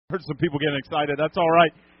Heard some people getting excited. That's all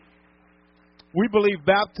right. We believe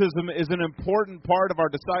baptism is an important part of our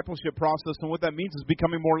discipleship process, and what that means is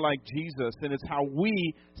becoming more like Jesus, and it's how we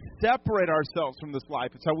separate ourselves from this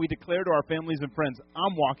life. It's how we declare to our families and friends,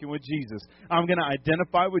 I'm walking with Jesus. I'm going to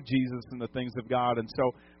identify with Jesus and the things of God. And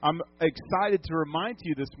so I'm excited to remind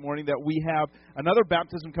you this morning that we have another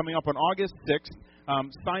baptism coming up on August 6th.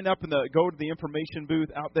 Sign up and go to the information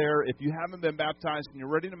booth out there. If you haven't been baptized and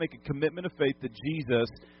you're ready to make a commitment of faith to Jesus,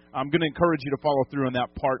 I'm going to encourage you to follow through on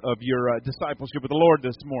that part of your discipleship with the Lord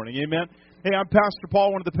this morning. Amen. Hey, I'm Pastor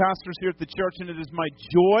Paul, one of the pastors here at the church, and it is my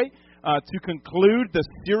joy to conclude the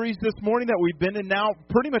series this morning that we've been in now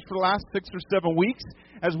pretty much for the last 6 or 7 weeks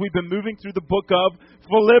as we've been moving through the book of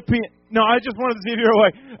Philippians. No, I just wanted to see if you're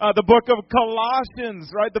away. The book of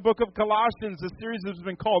Colossians, right? The book of Colossians. The series has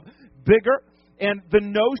been called Bigger. And the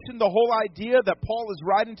notion, the whole idea that Paul is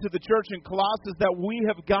writing to the church in Colossus is that we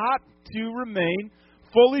have got to remain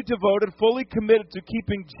fully devoted, fully committed to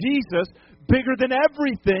keeping Jesus bigger than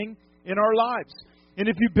everything in our lives. And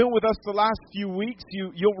if you've been with us the last few weeks,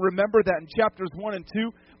 you'll remember that in chapters 1 and 2,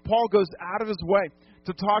 Paul goes out of his way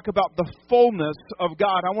to talk about the fullness of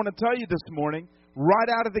God. I want to tell you this morning, right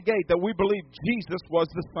out of the gate, that we believe Jesus was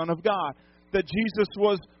the Son of God, that Jesus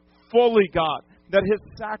was fully God, that His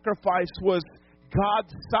sacrifice was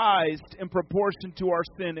God-sized in proportion to our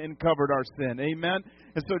sin and covered our sin. Amen?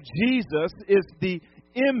 And so Jesus is the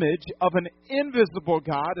image of an invisible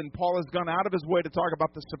God, and Paul has gone out of his way to talk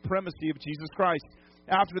about the supremacy of Jesus Christ.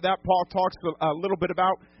 After that, Paul talks a little bit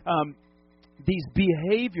about these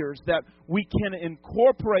behaviors that we can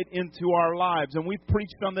incorporate into our lives. And we've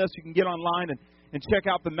preached on this. You can get online and check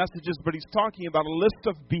out the messages, but he's talking about a list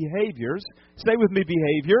of behaviors. Say with me,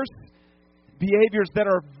 behaviors. Behaviors that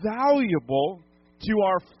are valuable to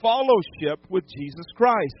our fellowship with Jesus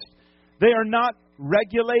Christ. They are not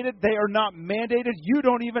regulated. They are not mandated. You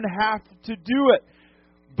don't even have to do it.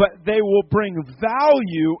 But they will bring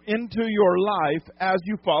value into your life as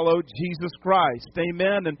you follow Jesus Christ.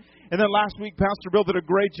 Amen. And then last week, Pastor Bill did a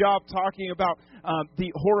great job talking about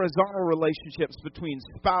the horizontal relationships between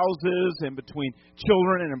spouses and between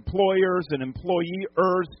children and employers and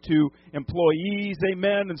employers to employees.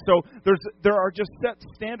 Amen. And so there are just set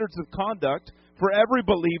standards of conduct for every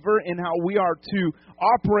believer in how we are to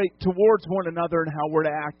operate towards one another and how we're to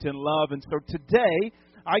act in love. And so today,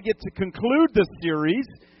 I get to conclude this series.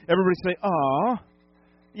 Everybody say, "Aw."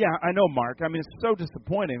 Yeah, I know, Mark. I mean, it's so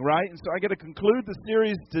disappointing, right? And so I get to conclude the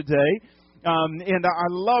series today. And I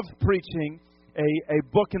love preaching a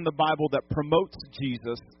book in the Bible that promotes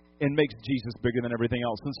Jesus and makes Jesus bigger than everything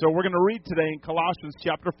else. And so we're going to read today in Colossians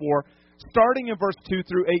chapter 4, starting in verse 2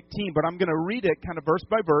 through 18. But I'm going to read it kind of verse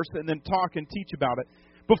by verse and then talk and teach about it.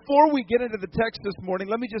 Before we get into the text this morning,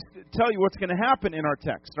 let me just tell you what's going to happen in our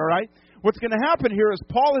text, all right? What's going to happen here is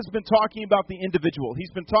Paul has been talking about the individual.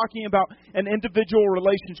 He's been talking about an individual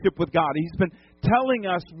relationship with God. He's been telling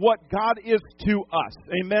us what God is to us,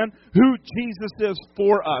 amen, who Jesus is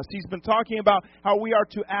for us. He's been talking about how we are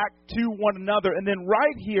to act to one another. And then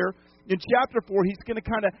right here in chapter 4, he's going to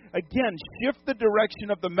kind of, again, shift the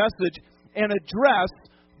direction of the message and address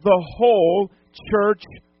the whole church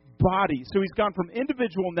body. So he's gone from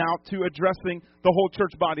individual now to addressing the whole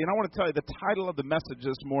church body. And I want to tell you, the title of the message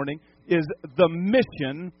this morning is The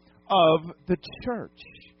Mission of the Church.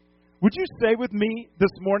 Would you say with me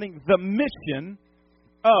this morning, the mission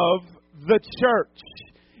of the church?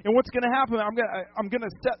 And what's going to happen, I'm going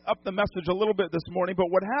to set up the message a little bit this morning,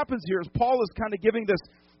 but what happens here is Paul is kind of giving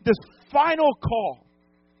this final call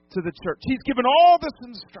to the church. He's given all this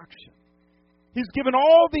instruction. He's given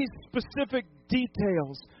all these specific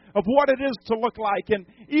details of what it is to look like. And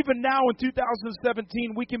even now in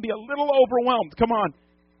 2017, we can be a little overwhelmed. Come on.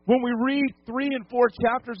 When we read 3 and 4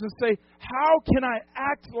 chapters and say, how can I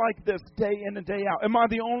act like this day in and day out? Am I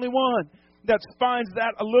the only one that finds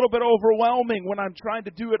that a little bit overwhelming when I'm trying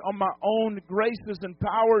to do it on my own graces and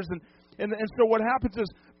powers? And so what happens is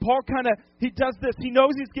Paul he does this. He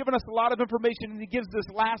knows he's given us a lot of information, and he gives this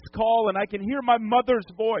last call, and I can hear my mother's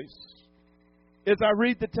voice. As I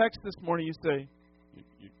read the text this morning, you say,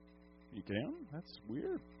 You can? That's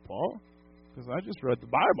weird, Paul, because I just read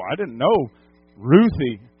the Bible. I didn't know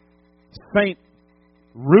Saint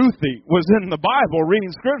Ruthie was in the Bible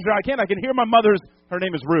reading Scripture. I can hear my mother's, her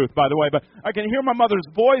name is Ruth, by the way, but I can hear my mother's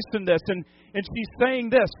voice in this, and she's saying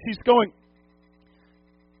this. She's going,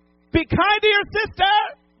 be kind to your sister!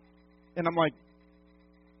 And I'm like,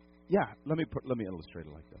 yeah, let me illustrate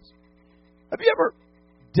it like this. Have you ever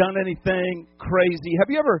done anything crazy? Have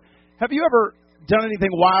you ever done anything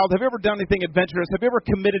wild? Have you ever done anything adventurous? Have you ever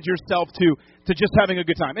committed yourself to just having a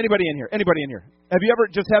good time? Anybody in here? Anybody in here? Have you ever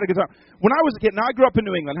just had a good time? When I was a kid, now I grew up in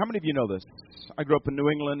New England. How many of you know this? I grew up in New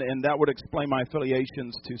England, and that would explain my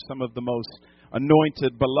affiliations to some of the most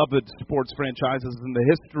anointed, beloved sports franchises in the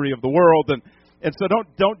history of the world. And so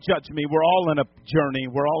don't judge me. We're all in a journey.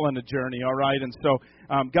 We're all in a journey, all right? And so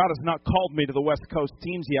God has not called me to the West Coast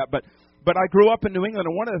teams yet, but I grew up in New England,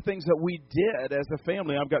 and one of the things that we did as a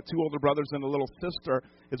family, I've got 2 older brothers and a little sister,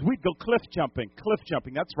 is we'd go cliff jumping. Cliff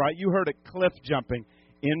jumping, that's right. You heard it, cliff jumping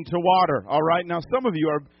into water, all right? Now, some of you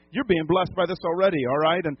you're being blessed by this already, all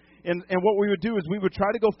right? And what we would do is we would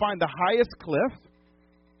try to go find the highest cliff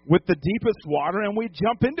with the deepest water, and we'd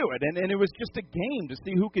jump into it. And it was just a game to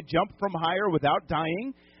see who could jump from higher without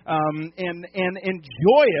dying and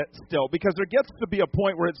enjoy it still, because there gets to be a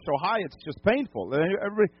point where it's so high it's just painful.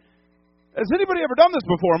 Has anybody ever done this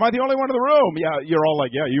before? Am I the only one in the room? Yeah, you're all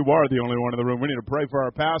like, yeah, you are the only one in the room. We need to pray for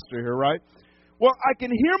our pastor here, right? Well, I can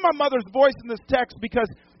hear my mother's voice in this text because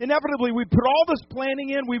inevitably we put all this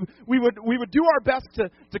planning in. We would do our best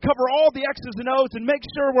to cover all the X's and O's and make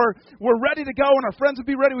sure we're ready to go, and our friends would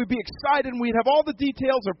be ready. We'd be excited, and we'd have all the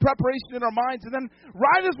details of preparation in our minds. And then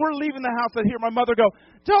right as we're leaving the house, I'd hear my mother go,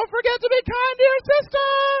 "Don't forget to be kind to your sister."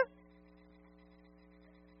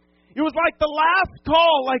 It was like the last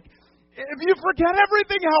call, like, if you forget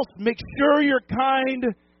everything else, make sure you're kind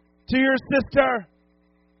to your sister.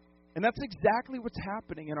 And that's exactly what's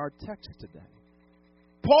happening in our text today.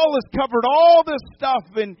 Paul has covered all this stuff,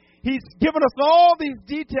 and he's given us all these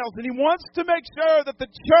details, and he wants to make sure that the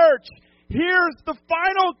church hears the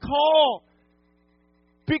final call.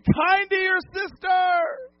 Be kind to your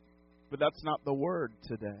sister. But that's not the word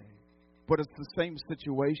today. But it's the same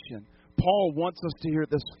situation. Paul wants us to hear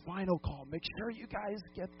this final call. Make sure you guys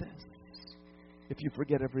get this if you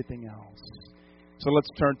forget everything else. So let's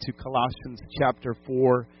turn to Colossians chapter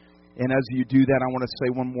 4. And as you do that, I want to say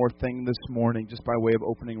one more thing this morning, just by way of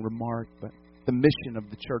opening remark. But the mission of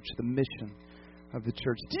the church, the mission of the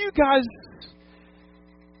church. Do you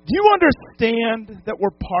understand that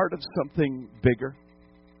we're part of something bigger?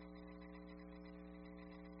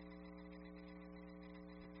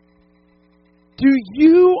 Do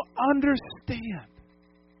you understand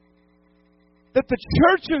that the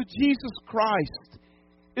Church of Jesus Christ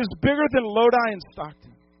is bigger than Lodi and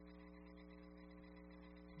Stockton?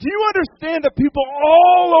 Do you understand that people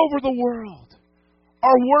all over the world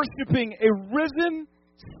are worshiping a risen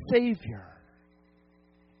Savior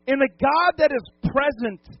and a God that is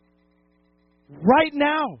present right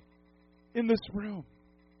now in this room?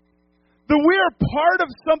 That we are part of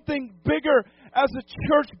something bigger as a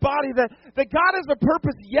church body, that God has a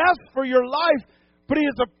purpose, yes, for your life, but He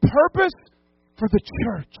has a purpose for the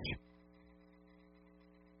church.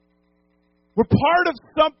 We're part of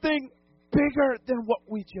something bigger than what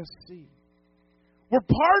we just see. We're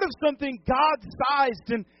part of something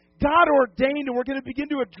God-sized and God-ordained, and we're going to begin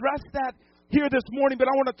to address that here this morning. But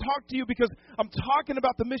I want to talk to you because I'm talking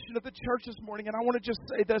about the mission of the church this morning, and I want to just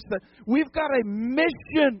say this, that we've got a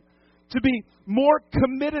mission to be more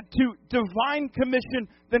committed to divine commission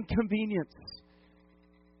than convenience.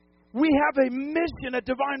 We have a mission, a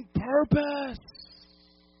divine purpose,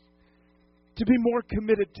 to be more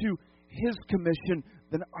committed to His commission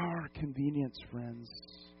than our convenience, friends.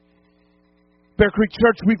 Bear Creek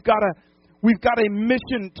Church, we've got a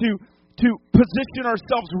mission to position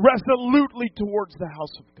ourselves resolutely towards the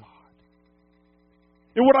house of God.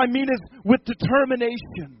 And what I mean is with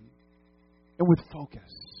determination and with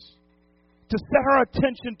focus. To set our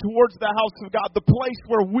attention towards the house of God, the place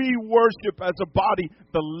where we worship as a body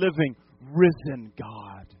the living, risen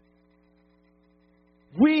God.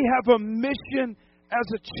 We have a mission as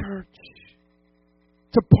a church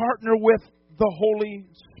to partner with the Holy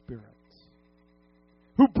Spirit,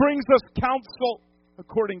 who brings us counsel,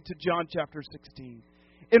 according to John chapter 16,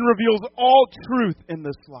 and reveals all truth in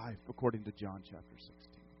this life, according to John chapter 16.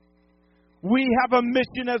 We have a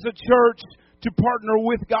mission as a church to partner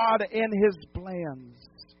with God and His plans.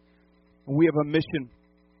 And we have a mission,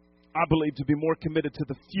 I believe, to be more committed to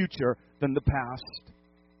the future than the past.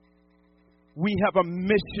 We have a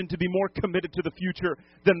mission to be more committed to the future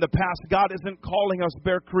than the past. God isn't calling us,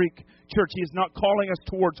 Bear Creek Church. He is not calling us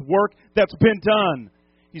towards work that's been done.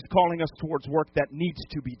 He's calling us towards work that needs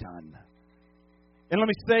to be done. And let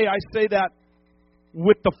me say, I say that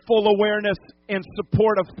with the full awareness and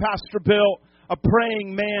support of Pastor Bill, a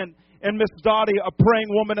praying man, and Miss Dottie, a praying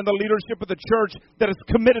woman in the leadership of the church that is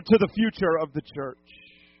committed to the future of the church.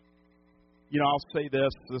 You know, I'll say this.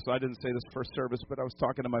 I didn't say this first service, but I was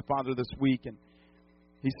talking to my father this week, and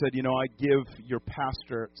he said, you know, I give your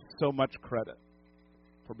pastor so much credit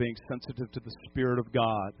for being sensitive to the Spirit of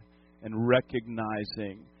God and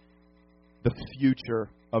recognizing the future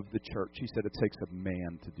of the church. He said it takes a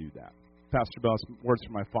man to do that. Pastor Bell, words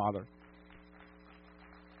from my father.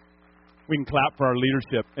 We can clap for our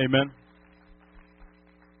leadership. Amen.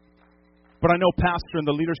 But I know pastor and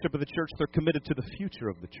the leadership of the church, they're committed to the future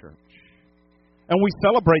of the church. And we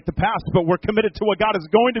celebrate the past, but we're committed to what God is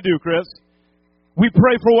going to do, Chris. We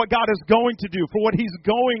pray for what God is going to do, for what He's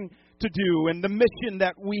going to do, and the mission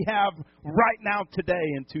that we have right now today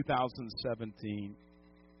in 2017.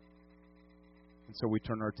 And so we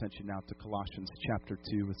turn our attention now to Colossians chapter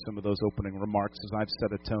 2 with some of those opening remarks as I've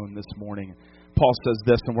set a tone this morning. Paul says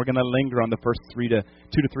this, and we're going to linger on the first 2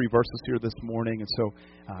 to 3 verses here this morning. And so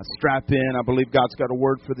strap in. I believe God's got a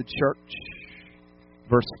word for the church.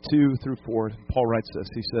 Verse 2 through 4, Paul writes this.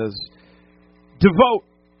 He says, devote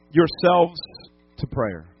yourselves to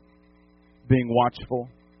prayer, being watchful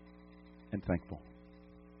and thankful.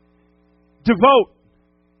 Devote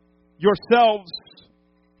yourselves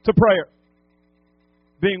to prayer,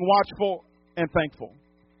 being watchful and thankful.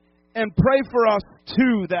 And pray for us,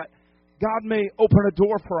 too, that God may open a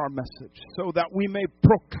door for our message so that we may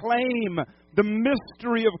proclaim the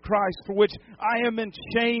mystery of Christ for which I am in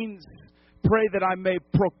chains. Pray that I may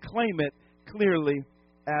proclaim it clearly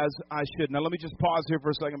as I should. Now, let me just pause here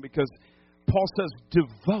for a second because Paul says,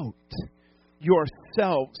 devote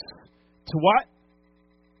yourselves to what?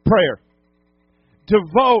 Prayer.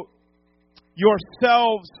 Devote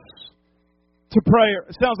yourselves to prayer.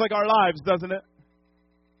 It sounds like our lives, doesn't it?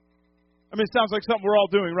 I mean, it sounds like something we're all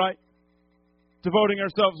doing, right? Devoting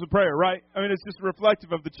ourselves to prayer, right? I mean, it's just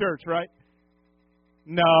reflective of the church, right?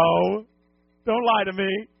 No. Don't lie to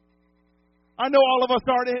me. I know all of us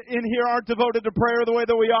in here aren't devoted to prayer the way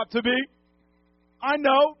that we ought to be. I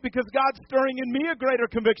know because God's stirring in me a greater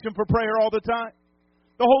conviction for prayer all the time.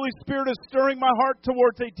 The Holy Spirit is stirring my heart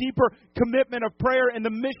towards a deeper commitment of prayer, and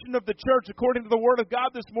the mission of the church, according to the Word of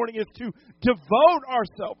God this morning, is to devote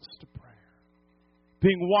ourselves to prayer,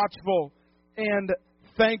 being watchful and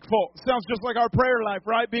thankful. Sounds just like our prayer life,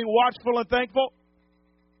 right? Being watchful and thankful.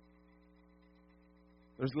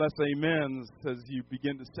 There's less amens as you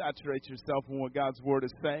begin to saturate yourself in what God's Word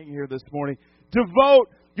is saying here this morning.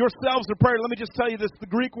 Devote yourselves to prayer. Let me just tell you this. The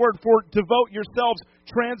Greek word for devote yourselves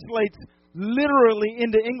translates literally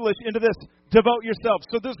into English into this, devote yourselves.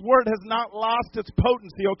 So this word has not lost its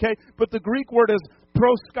potency, okay? But the Greek word is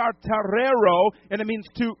proskarterero, and it means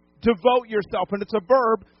to devote yourself. And it's a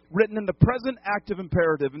verb written in the present active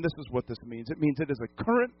imperative. And this is what this means. It means it is a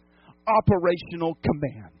current operational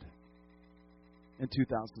command in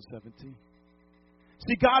 2017.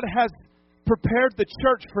 See, God has prepared the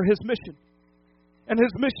church for His mission. And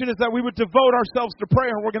His mission is that we would devote ourselves to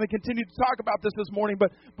prayer. And we're going to continue to talk about this morning.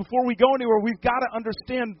 But before we go anywhere, we've got to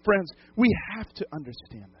understand, friends, we have to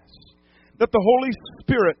understand this. That the Holy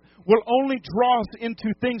Spirit will only draw us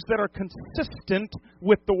into things that are consistent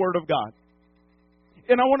with the Word of God.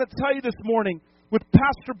 And I want to tell you this morning, with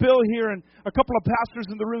Pastor Bill here and a couple of pastors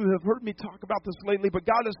in the room who have heard me talk about this lately, but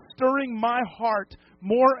God is stirring my heart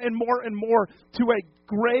more and more and more to a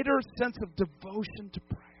greater sense of devotion to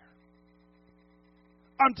prayer.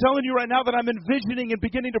 I'm telling you right now that I'm envisioning and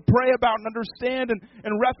beginning to pray about and understand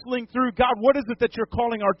and wrestling through, God, what is it that you're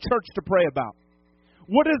calling our church to pray about?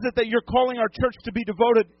 What is it that you're calling our church to be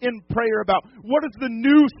devoted in prayer about? What does the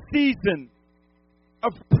new season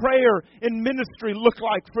of prayer and ministry look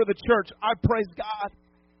like for the church? I praise God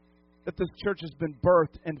that this church has been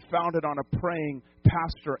birthed and founded on a praying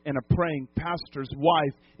pastor and a praying pastor's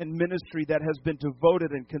wife in ministry that has been devoted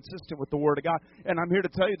and consistent with the Word of God. And I'm here to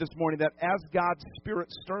tell you this morning that as God's Spirit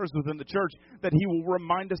stirs within the church, that He will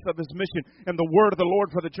remind us of His mission. And the word of the Lord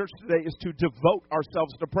for the church today is to devote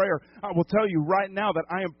ourselves to prayer. I will tell you right now that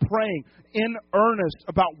I am praying in earnest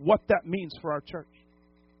about what that means for our church.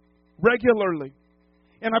 Regularly.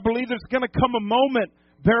 And I believe there's going to come a moment,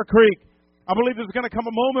 Bear Creek, I believe there's going to come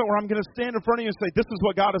a moment where I'm going to stand in front of you and say, this is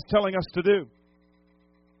what God is telling us to do.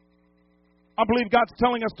 I believe God's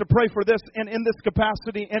telling us to pray for this and in this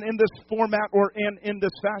capacity and in this format or in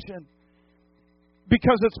this fashion.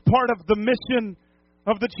 Because it's part of the mission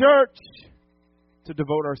of the church to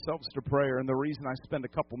devote ourselves to prayer. And the reason I spend a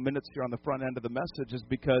couple minutes here on the front end of the message is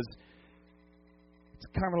because it's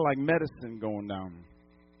kind of like medicine going down.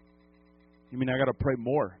 You mean I got to pray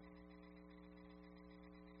more?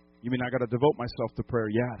 You mean I got to devote myself to prayer?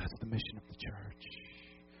 Yeah, that's the mission of the church.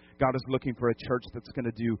 God is looking for a church that's going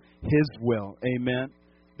to do His will. Amen.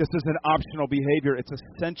 This isn't optional behavior. It's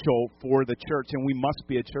essential for the church, and we must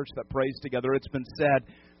be a church that prays together. It's been said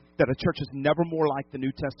that a church is never more like the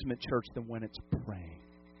New Testament church than when it's praying.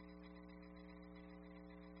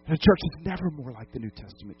 The church is never more like the New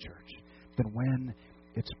Testament church than when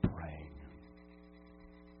it's praying.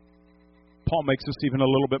 Paul makes this even a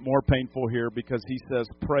little bit more painful here because he says,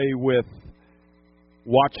 pray with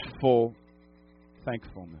watchful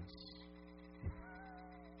thankfulness.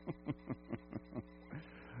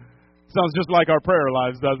 Sounds just like our prayer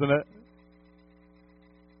lives, doesn't it?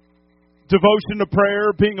 Devotion to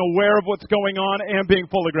prayer, being aware of what's going on, and being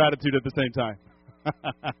full of gratitude at the same time.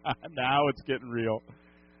 Now it's getting real.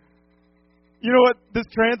 You know what this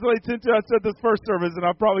translates into? I said this first service, and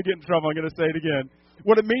I'll probably get in trouble. I'm going to say it again.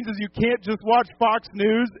 What it means is you can't just watch Fox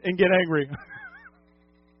News and get angry.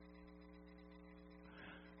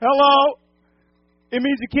 Hello? It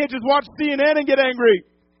means you can't just watch CNN and get angry.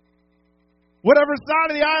 Whatever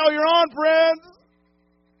side of the aisle you're on, friends.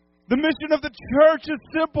 The mission of the church is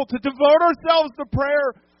simple, to devote ourselves to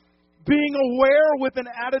prayer, being aware with an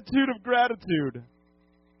attitude of gratitude.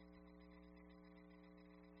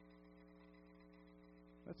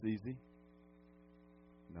 That's easy.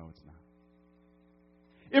 No, it's not.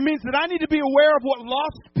 It means that I need to be aware of what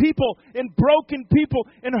lost people and broken people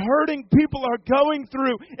and hurting people are going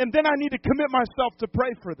through, and then I need to commit myself to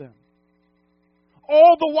pray for them.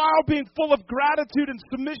 All the while being full of gratitude and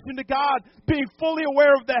submission to God, being fully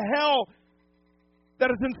aware of the hell that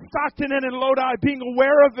is in Stockton and in Lodi, being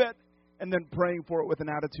aware of it, and then praying for it with an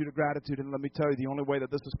attitude of gratitude. And let me tell you, the only way that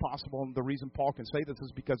this is possible, and the reason Paul can say this,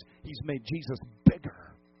 is because he's made Jesus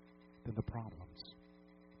bigger than the problems.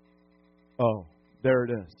 Oh, there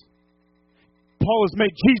it is. Paul has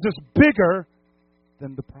made Jesus bigger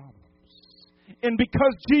than the problems. And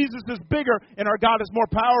because Jesus is bigger and our God is more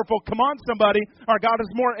powerful, come on somebody, our God is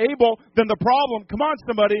more able than the problem. Come on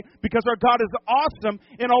somebody, because our God is awesome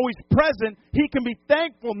and always present, He can be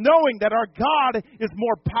thankful knowing that our God is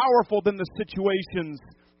more powerful than the situations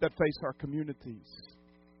that face our communities.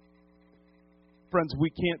 Friends, we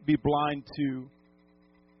can't be blind to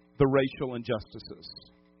the racial injustices.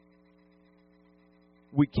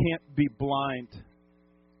 We can't be blind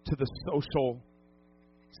to the social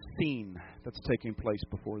scene that's taking place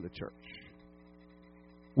before the church.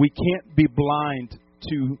 We can't be blind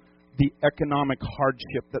to the economic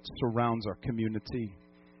hardship that surrounds our community.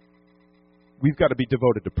 We've got to be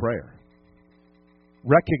devoted to prayer,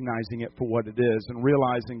 recognizing it for what it is and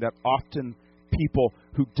realizing that often people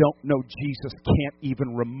who don't know Jesus can't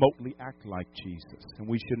even remotely act like Jesus. And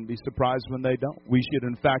we shouldn't be surprised when they don't. We should,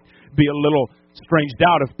 in fact, be a little stranged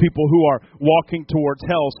out if people who are walking towards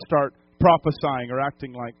hell start prophesying or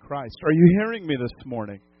acting like Christ. Are you hearing me this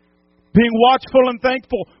morning? Being watchful and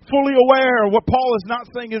thankful, fully aware. What Paul is not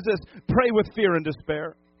saying is this: pray with fear and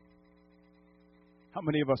despair. How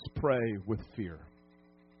many of us pray with fear?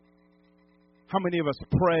 How many of us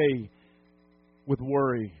pray with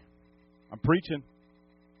worry? I'm preaching.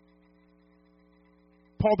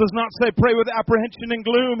 Paul does not say pray with apprehension and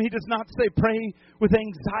gloom. He does not say pray with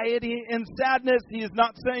anxiety and sadness. He is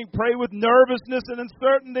not saying pray with nervousness and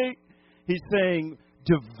uncertainty. He's saying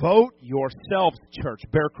devote yourselves, church,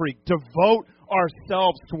 Bear Creek. Devote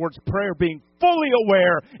ourselves towards prayer, being fully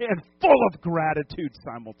aware and full of gratitude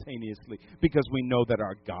simultaneously, because we know that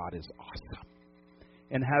our God is awesome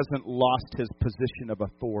and hasn't lost His position of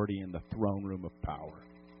authority in the throne room of power.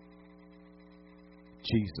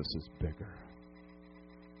 Jesus is bigger.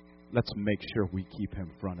 Let's make sure we keep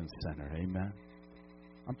Him front and center. Amen.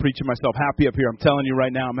 I'm preaching myself happy up here. I'm telling you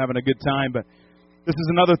right now, I'm having a good time. But this is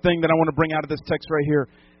another thing that I want to bring out of this text right here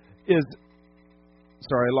is,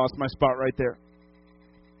 sorry, I lost my spot right there,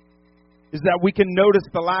 is that we can notice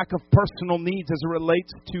the lack of personal needs as it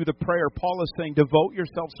relates to the prayer. Paul is saying, devote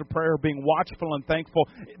yourselves to prayer, being watchful and thankful,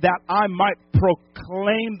 that I might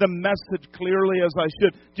proclaim the message clearly as I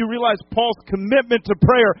should. Do you realize Paul's commitment to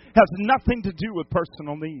prayer has nothing to do with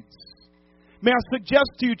personal needs? May I suggest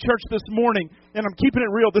to you, church, this morning, and I'm keeping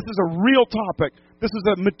it real, this is a real topic. This is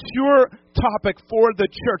a mature topic for the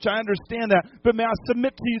church. I understand that. But may I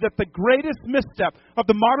submit to you that the greatest misstep of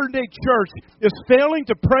the modern day church is failing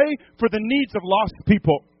to pray for the needs of lost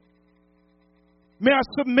people. May I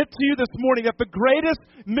submit to you this morning that the greatest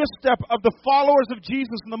misstep of the followers of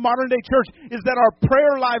Jesus in the modern day church is that our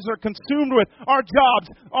prayer lives are consumed with our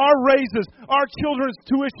jobs, our raises, our children's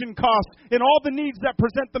tuition costs, and all the needs that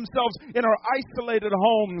present themselves in our isolated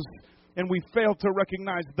homes. And we fail to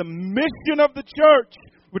recognize the mission of the church,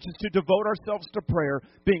 which is to devote ourselves to prayer,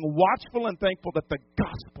 being watchful and thankful that the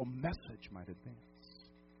gospel message might advance.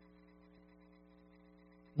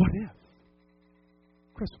 What if?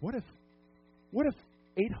 Chris, what if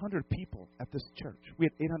 800 people at this church, we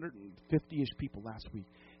had 850-ish people last week,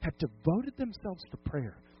 had devoted themselves to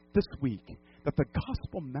prayer this week, that the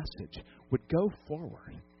gospel message would go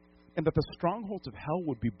forward and that the strongholds of hell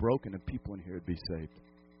would be broken and people in here would be saved.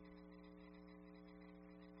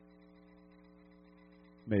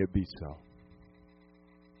 May it be so.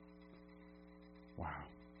 Wow.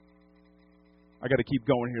 I got to keep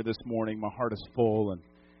going here this morning. My heart is full, and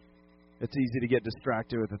it's easy to get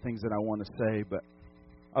distracted with the things that I want to say, but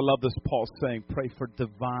I love this Paul saying, pray for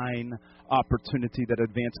divine opportunity that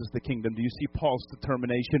advances the kingdom. Do you see Paul's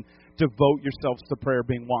determination? Devote yourselves to prayer,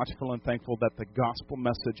 being watchful and thankful that the gospel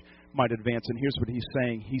message might advance. And here's what he's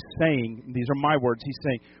saying. He's saying, these are my words, he's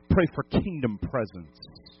saying, pray for kingdom presence.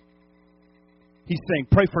 He's saying,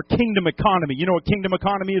 pray for kingdom economy. You know what kingdom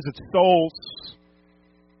economy is? It's souls.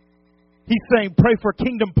 He's saying, pray for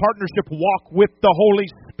kingdom partnership, walk with the Holy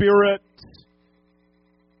Spirit.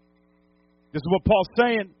 This is what Paul's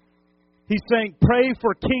saying. He's saying, pray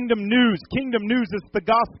for kingdom news. Kingdom news is the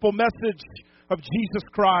gospel message of Jesus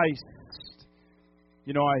Christ.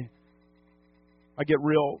 You know, I get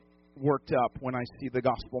real worked up when I see the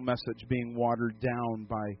gospel message being watered down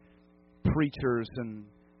by preachers and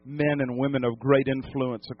men and women of great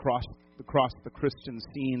influence across the Christian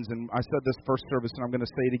scenes. And I said this first service, and I'm going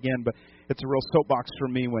to say it again, but it's a real soapbox for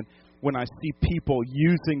me when I see people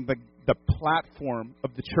using the platform of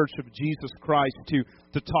the Church of Jesus Christ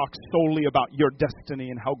to talk solely about your destiny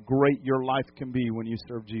and how great your life can be when you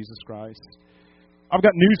serve Jesus Christ. I've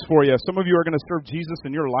got news for you. Some of you are going to serve Jesus,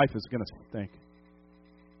 and your life is going to stink.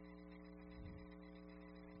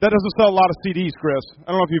 That doesn't sell a lot of CDs, Chris.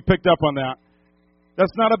 I don't know if you picked up on that.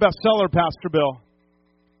 That's not a bestseller, Pastor Bill.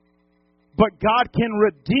 But God can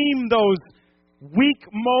redeem those weak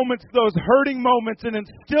moments, those hurting moments, and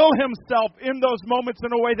instill Himself in those moments in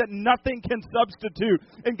a way that nothing can substitute.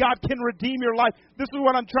 And God can redeem your life. This is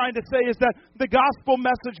what I'm trying to say, is that the gospel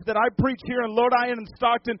message that I preach here in Lodi and in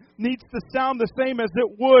Stockton needs to sound the same as it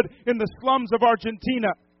would in the slums of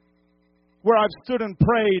Argentina, where I've stood and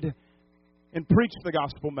prayed and preached the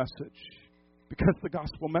gospel message. Because the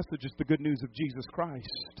gospel message is the good news of Jesus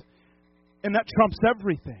Christ. And that trumps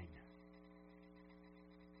everything.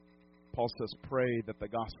 Paul says, pray that the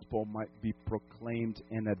gospel might be proclaimed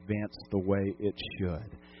and advanced the way it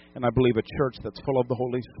should. And I believe a church that's full of the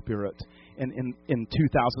Holy Spirit in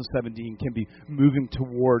 2017 can be moving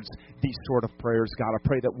towards these sort of prayers. God, I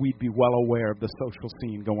pray that we'd be well aware of the social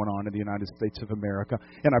scene going on in the United States of America.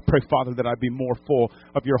 And I pray, Father, that I'd be more full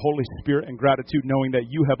of your Holy Spirit and gratitude, knowing that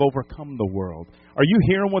you have overcome the world. Are you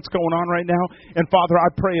hearing what's going on right now? And Father,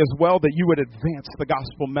 I pray as well that you would advance the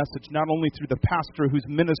gospel message, not only through the pastor who's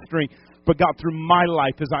ministering, but God, through my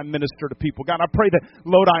life as I minister to people. God, I pray that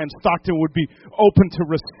Lodi and Stockton would be open to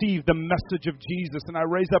receive the message of Jesus. And I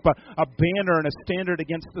raise up a banner and a standard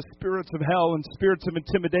against the spirits of hell and spirits of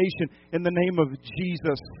intimidation in the name of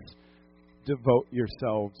Jesus. Devote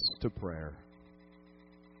yourselves to prayer.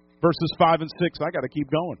 Verses 5 and 6. I got to keep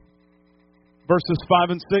going. Verses 5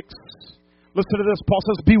 and 6. Listen to this. Paul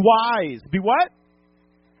says, be wise. Be what?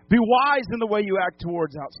 Be wise in the way you act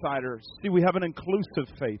towards outsiders. See, we have an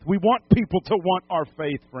inclusive faith. We want people to want our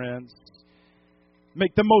faith, friends.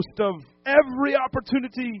 Make the most of every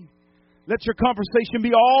opportunity. Let your conversation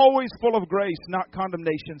be always full of grace, not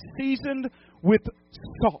condemnation, seasoned with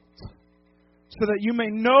salt, so that you may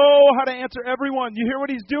know how to answer everyone. You hear what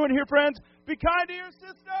he's doing here, friends? Be kind to your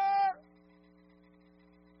sister.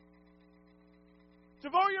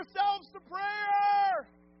 Devote yourselves to prayer.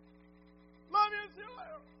 Love you too.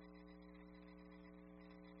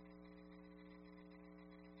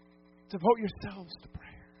 Devote yourselves to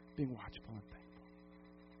prayer, being watchful and thankful.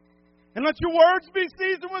 And let your words be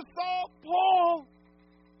seasoned with salt, Paul.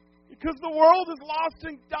 Because the world is lost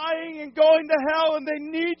and dying and going to hell, and they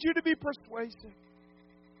need you to be persuasive.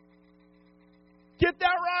 Get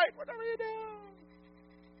that right, whatever you do.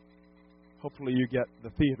 Hopefully you get the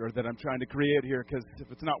theater that I'm trying to create here, because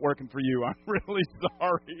if it's not working for you, I'm really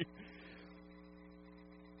sorry.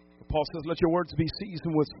 Paul says, let your words be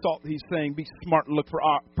seasoned with salt. He's saying, be smart and look for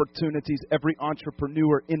opportunities. Every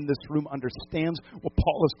entrepreneur in this room understands what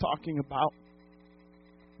Paul is talking about.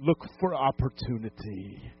 Look for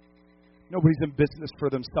opportunity. Nobody's in business for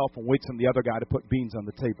themselves and waits on the other guy to put beans on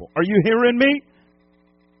the table. Are you hearing me?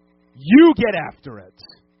 You get after it.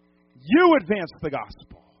 You advance the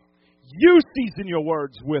gospel. You season your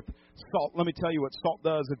words with salt. Let me tell you what salt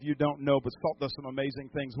does if you don't know, but salt does some amazing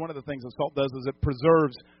things. One of the things that salt does is it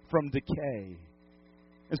preserves from decay.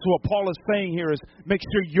 And so what Paul is saying here is make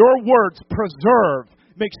sure your words preserve.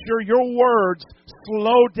 Make sure your words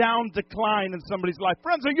slow down decline in somebody's life.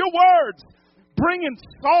 Friends, are your words bringing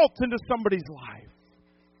salt into somebody's life?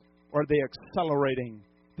 Or are they accelerating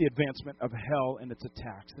the advancement of hell and its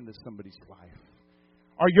attacks into somebody's life?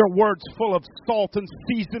 Are your words full of salt and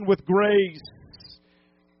seasoned with grace?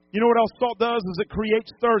 You know what else salt does? Is it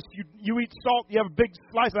creates thirst. You eat salt, you have a big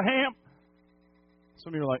slice of ham.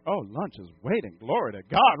 Some of you are like, oh, lunch is waiting. Glory to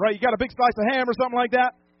God, right? You got a big slice of ham or something like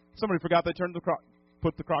that. Somebody forgot they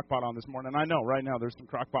put the crock pot on this morning. I know, right now there's some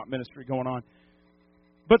crock pot ministry going on.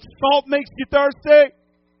 But salt makes you thirsty.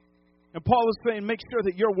 And Paul is saying, make sure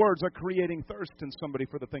that your words are creating thirst in somebody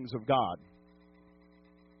for the things of God.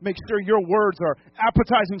 Make sure your words are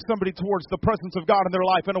appetizing somebody towards the presence of God in their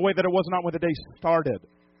life in a way that it was not when the day started.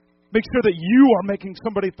 Make sure that you are making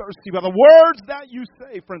somebody thirsty by the words that you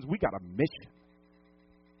say. Friends, we got a mission.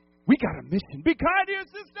 We got a mission. Be kind to your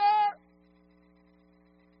sister.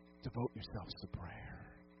 Devote yourselves to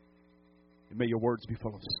prayer. And may your words be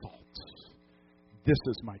full of salt. This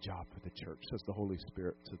is my job for the church, says the Holy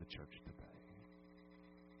Spirit to the church today.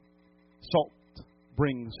 Salt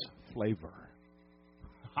brings flavor.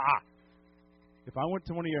 Ha! If I went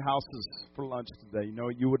to one of your houses for lunch today, you know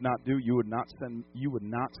what you would not do? You would not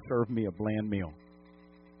serve me a bland meal.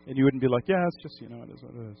 And you wouldn't be like, yeah, it's just, it is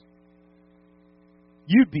what it is.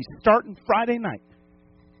 You'd be starting Friday night.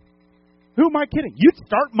 Who am I kidding? You'd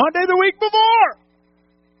start Monday the week before.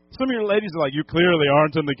 Some of your ladies are like, you clearly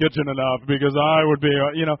aren't in the kitchen enough because I would be,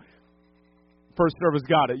 First service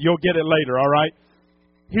got it. You'll get it later, all right?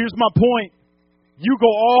 Here's my point. You go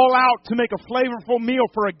all out to make a flavorful meal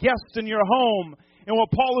for a guest in your home. And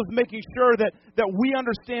what Paul is making sure that we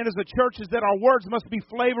understand as a church is that our words must be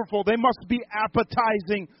flavorful. They must be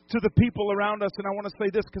appetizing to the people around us. And I want to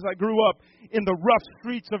say this because I grew up in the rough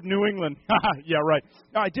streets of New England. Yeah, right.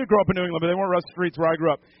 I did grow up in New England, but they weren't rough streets where I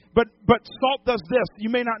grew up. But salt does this.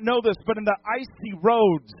 You may not know this, but in the icy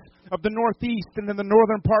roads of the Northeast and in the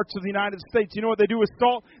northern parts of the United States, you know what they do with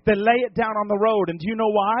salt? They lay it down on the road. And do you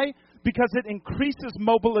know why? Because it increases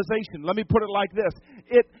mobilization. Let me put it like this.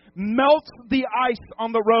 It melts the ice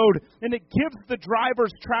on the road, and it gives the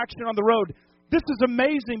drivers traction on the road. This is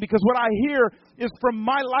amazing because what I hear is from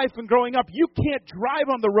my life and growing up, you can't drive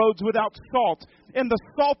on the roads without salt. And the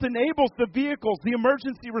salt enables the vehicles, the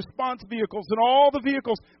emergency response vehicles, and all the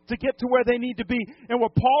vehicles to get to where they need to be. And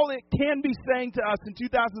what Paul can be saying to us in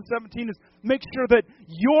 2017 is make sure that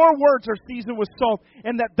your words are seasoned with salt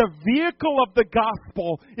and that the vehicle of the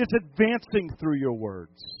gospel is advancing through your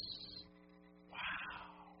words.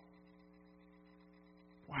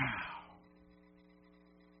 Wow.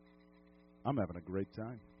 I'm having a great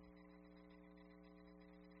time.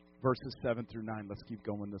 Verses 7 through 9. Let's keep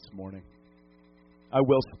going this morning. I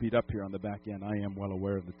will speed up here on the back end. I am well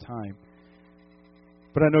aware of the time.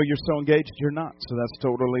 But I know you're so engaged, you're not. So that's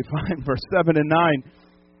totally fine. Verse 7 and 9.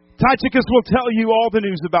 Tychicus will tell you all the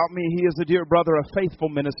news about me. He is a dear brother, a faithful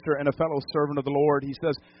minister, and a fellow servant of the Lord. He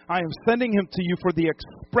says, I am sending him to you for the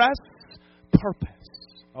express purpose.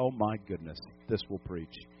 Oh my goodness. This will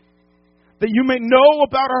preach. That you may know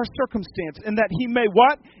about our circumstance, and that he may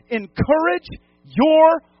what? Encourage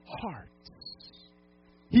your hearts.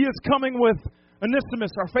 He is coming with Onesimus,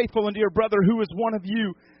 our faithful and dear brother, who is one of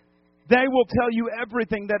you. They will tell you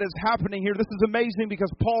everything that is happening here. This is amazing because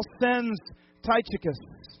Paul sends Tychicus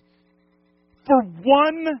for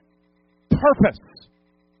one purpose.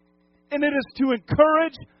 And it is to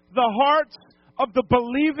encourage the hearts of the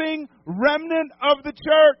believing remnant of the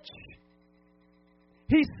church.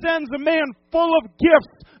 He sends a man full of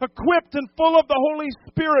gifts, equipped and full of the Holy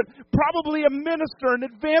Spirit, probably a minister, an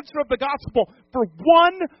advancer of the gospel, for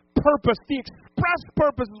one purpose. The express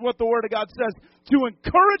purpose is what the Word of God says, to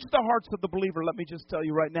encourage the hearts of the believer. Let me just tell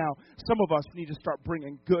you right now, some of us need to start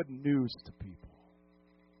bringing good news to people.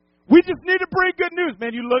 We just need to bring good news.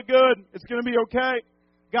 Man, you look good. It's going to be okay.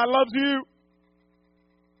 God loves you.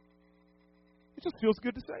 It just feels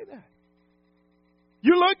good to say that.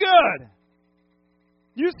 You look good.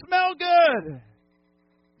 You smell good.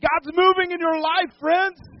 God's moving in your life,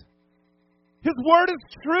 friends. His word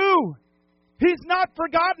is true. He's not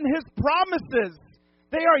forgotten his promises.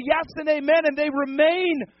 They are yes and amen, and they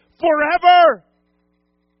remain forever.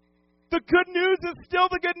 The good news is still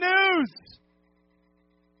the good news.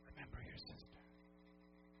 Remember your sister.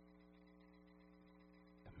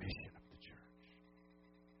 The mission of the church.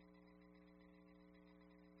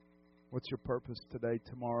 What's your purpose today,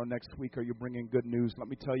 tomorrow, next week? Are you bringing good news? Let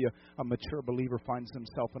me tell you, a mature believer finds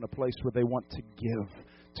himself in a place where they want to give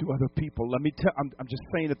to other people. I'm just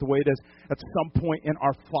saying it the way it is. At some point in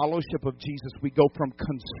our fellowship of Jesus, we go from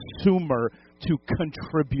consumer to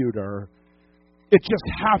contributor. It just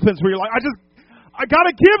happens where you're like, I got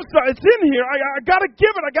to give something. It's in here. I got to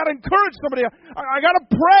give it. I got to encourage somebody. I got to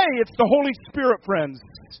pray. It's the Holy Spirit, friends,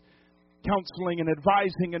 counseling and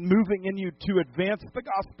advising and moving in you to advance the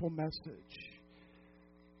gospel message.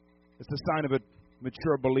 It's a sign of a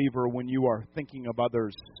mature believer when you are thinking of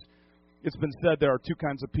others It's been said there are two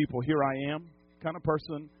kinds of people, here I am kind of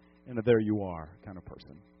person and a there you are kind of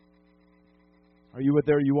person. Are you a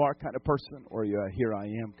there you are kind of person, or are you a here I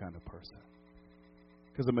am kind of person?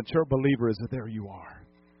 Because a mature believer is a there you are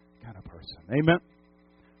kind of person. Amen?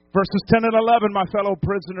 Verses 10 and 11, my fellow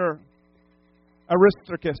prisoner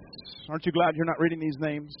Aristarchus, aren't you glad you're not reading these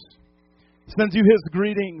names? Sends you his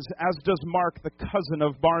greetings, as does Mark, the cousin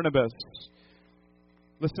of Barnabas.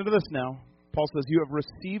 Listen to this now. Paul says, you have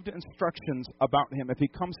received instructions about him. If he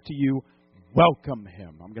comes to you, welcome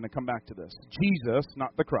him. I'm going to come back to this. Jesus,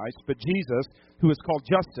 not the Christ, but Jesus, who is called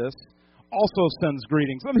Justice, also sends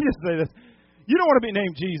greetings. Let me just say this. You don't want to be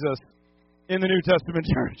named Jesus in the New Testament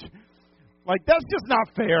church. Like, that's just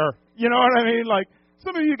not fair. You know what I mean? Like,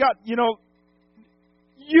 some of you got, you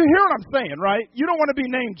hear what I'm saying, right? You don't want to be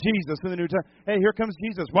named Jesus in the New Testament. Hey, here comes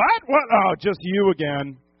Jesus. What? Oh, just you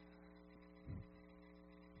again.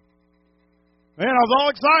 Man, I was all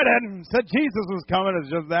excited. Said Jesus was coming. It's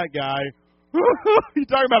just that guy. You're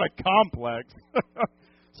talking about a complex.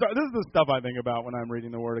 So this is the stuff I think about when I'm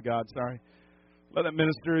reading the Word of God. Sorry. Let it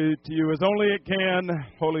minister to you as only it can.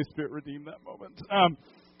 Holy Spirit, redeem that moment.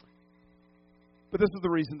 But this is the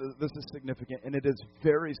reason that this is significant, and it is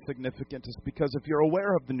very significant, is because if you're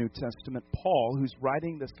aware of the New Testament, Paul, who's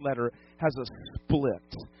writing this letter, has a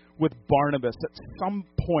split with Barnabas. At some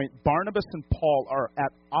point, Barnabas and Paul are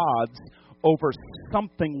at odds over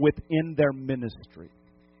something within their ministry.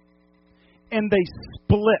 And they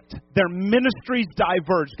split. Their ministries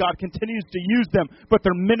diverge. God continues to use them, but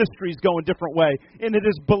their ministries go a different way. And it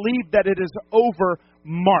is believed that it is over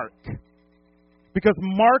Mark. Because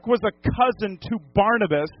Mark was a cousin to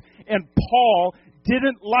Barnabas, and Paul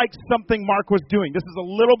didn't like something Mark was doing. This is a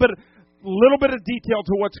little bit of detail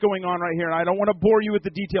to what's going on right here. And I don't want to bore you with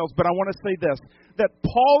the details, but I want to say this, that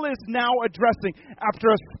Paul is now addressing,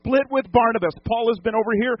 after a split with Barnabas, Paul has been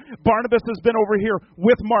over here, Barnabas has been over here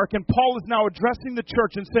with Mark, and Paul is now addressing the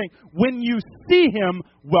church and saying, when you see him,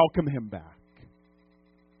 welcome him back.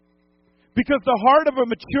 Because the heart of a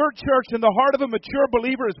mature church and the heart of a mature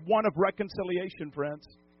believer is one of reconciliation, friends.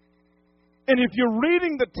 And if you're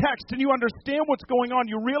reading the text and you understand what's going on,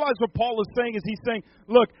 you realize what Paul is saying is he's saying,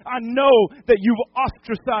 look, I know that you've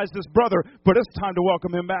ostracized this brother, but it's time to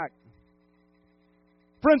welcome him back.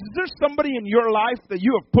 Friends, is there somebody in your life that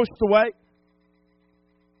you have pushed away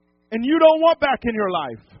and you don't want back in your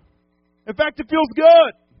life? In fact, it feels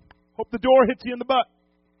good. Hope the door hits you in the butt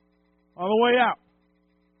on the way out.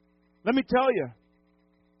 Let me tell you,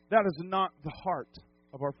 that is not the heart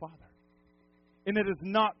of our Father. And it is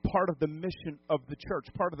not part of the mission of the church.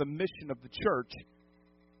 Part of the mission of the church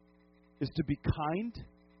is to be kind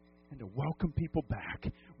and to welcome people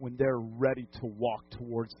back when they're ready to walk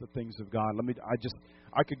towards the things of God.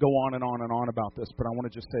 I could go on and on and on about this, but I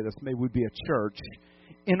want to just say this. May we be a church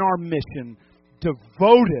in our mission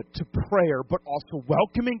devoted to prayer, but also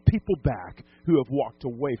welcoming people back who have walked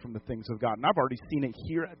away from the things of God. And I've already seen it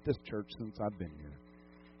here at this church since I've been here.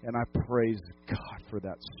 And I praise God for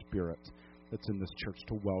that spirit that's in this church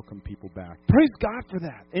to welcome people back. Praise God for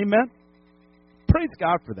that. Amen? Praise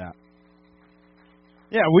God for that.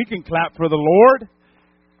 Yeah, we can clap for the Lord.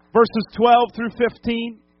 Verses 12 through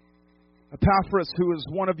 15. Epaphras, who is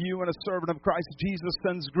one of you and a servant of Christ Jesus,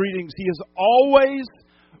 sends greetings. He is always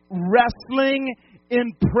wrestling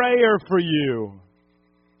in prayer for you.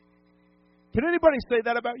 Can anybody say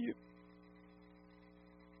that about you?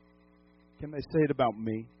 Can they say it about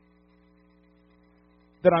me?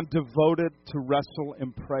 That I'm devoted to wrestle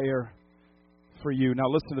in prayer for you. Now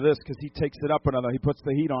listen to this, because he takes it up another. He puts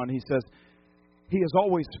the heat on. He says, he is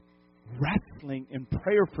always wrestling in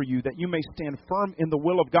prayer for you, that you may stand firm in the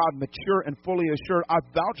will of God, mature and fully assured. I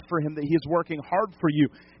vouch for him that he is working hard for you.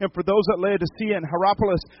 And for those at Laodicea and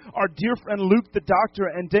Hierapolis, our dear friend Luke the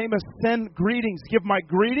doctor and Demas send greetings. Give my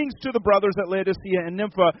greetings to the brothers at Laodicea and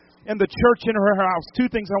Nympha and the church in her house. Two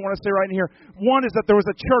things I want to say right in here. One is that there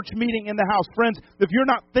was a church meeting in the house. Friends, if you're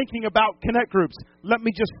not thinking about connect groups, let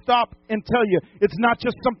me just stop and tell you, it's not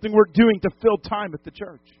just something we're doing to fill time at the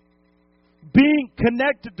church. Being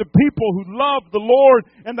connected to people who love the Lord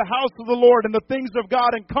and the house of the Lord and the things of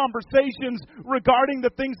God, and conversations regarding the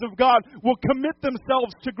things of God will commit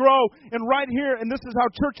themselves to grow. And right here, and this is how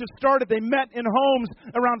churches started, they met in homes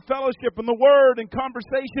around fellowship and the Word and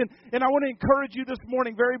conversation. And I want to encourage you this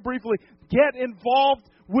morning, very briefly, get involved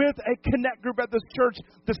with a connect group at this church.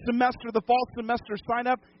 The fall semester sign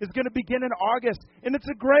up is going to begin in August. And it's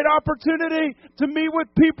a great opportunity to meet with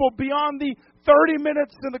people beyond the 30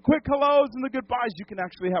 minutes and the quick hellos and the goodbyes. You can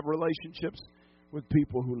actually have relationships with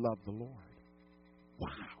people who love the Lord. Wow.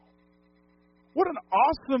 What an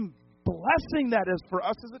awesome blessing that is for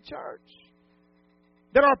us as a church.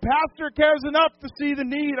 That our pastor cares enough to see the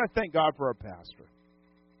need. I thank God for our pastor.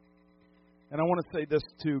 And I want to say this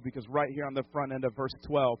too, because right here on the front end of verse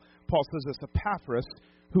 12, Paul says this, Epaphras,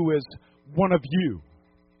 who is one of you.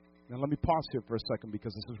 Now let me pause here for a second,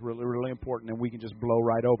 because this is really, really important, and we can just blow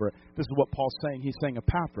right over it. This is what Paul's saying. He's saying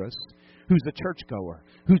Epaphras, who's a churchgoer,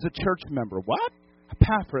 who's a church member. What?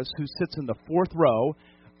 Epaphras, who sits in the fourth row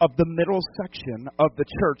of the middle section of the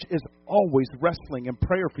church, is always wrestling in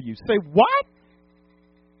prayer for you. Say, what?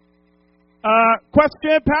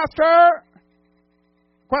 Question, Pastor?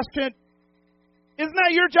 Question. Isn't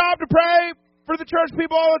that your job to pray for the church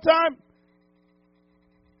people all the time?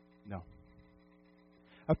 No.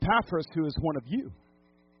 Epaphras, who is one of you.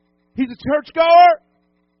 He's a churchgoer.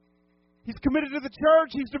 He's committed to the church.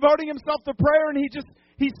 He's devoting himself to prayer, and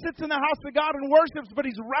he sits in the house of God and worships, but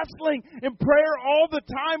he's wrestling in prayer all the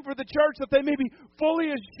time for the church, that they may be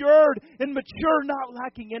fully assured and mature, not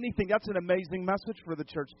lacking anything. That's an amazing message for the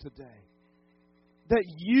church today. That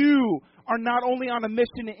you are not only on a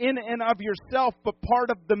mission in and of yourself, but part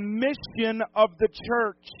of the mission of the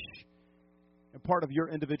church. And part of your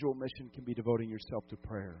individual mission can be devoting yourself to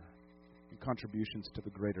prayer and contributions to the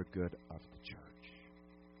greater good of the church.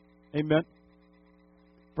 Amen.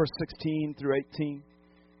 Verse 16 through 18.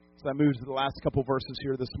 As I move to the last couple verses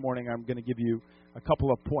here this morning, I'm going to give you a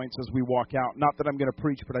couple of points as we walk out. Not that I'm going to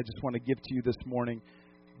preach, but I just want to give to you this morning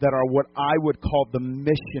that are what I would call the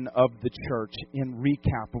mission of the church in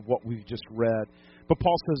recap of what we've just read. But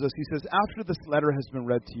Paul says this. He says, after this letter has been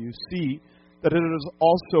read to you, see that it is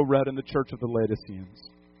also read in the church of the Laodiceans,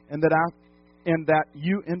 and that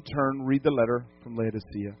you in turn read the letter from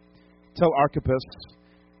Laodicea. Tell Archippus,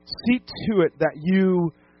 see to it that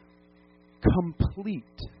you complete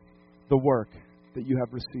the work that you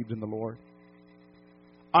have received in the Lord.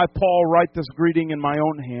 I, Paul, write this greeting in my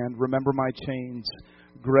own hand. Remember my chains.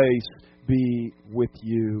 Grace be with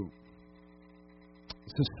you.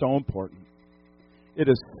 This is so important. It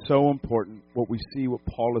is so important what we see, what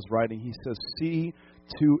Paul is writing. He says, see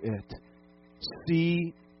to it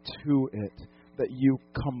that you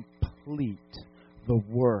complete the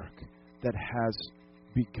work that has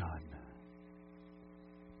begun.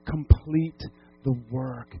 Complete the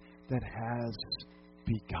work that has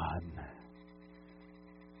begun.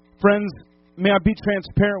 Friends, may I be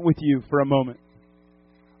transparent with you for a moment.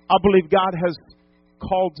 I believe God has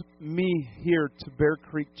called me here to Bear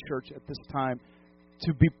Creek Church at this time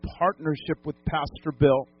to be partnership with Pastor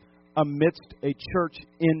Bill amidst a church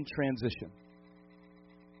in transition.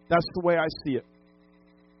 That's the way I see it.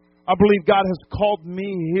 I believe God has called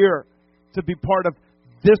me here to be part of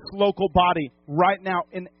this local body right now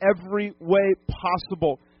in every way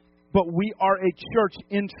possible. But we are a church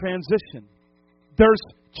in transition. There's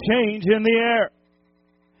change in the air.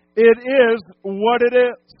 It is what it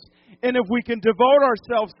is. And if we can devote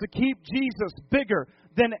ourselves to keep Jesus bigger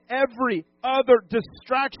than every other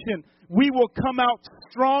distraction, we will come out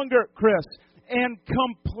stronger, Chris, and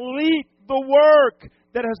complete the work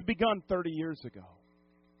that has begun 30 years ago.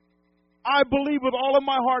 I believe with all of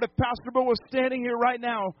my heart, if Pastor Bill was standing here right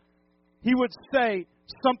now, he would say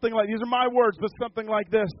something like, these are my words, but something like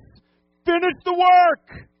this: finish the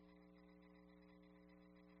work.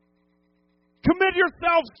 Commit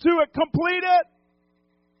yourselves to it. Complete it.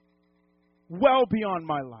 Well beyond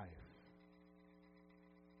my life.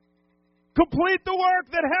 Complete the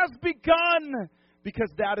work that has begun.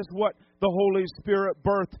 Because that is what the Holy Spirit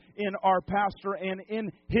birthed in our pastor and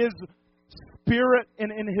in his spirit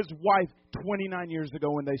and in his wife 29 years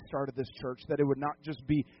ago when they started this church. That it would not just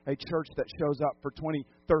be a church that shows up for 20,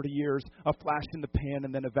 30 years, a flash in the pan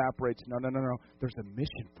and then evaporates. No. There's a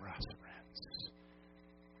mission for us, friends.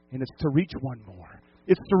 And it's to reach one more.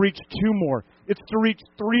 It's to reach two more. It's to reach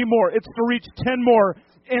three more. It's to reach 10 more.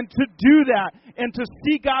 And to do that and to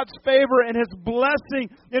see God's favor and His blessing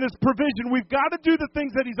and His provision, we've got to do the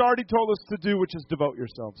things that He's already told us to do, which is devote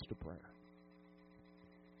yourselves to prayer.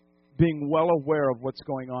 Being well aware of what's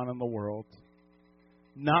going on in the world.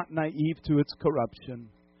 Not naive to its corruption.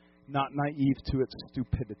 Not naive to its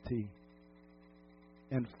stupidity.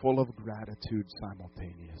 And full of gratitude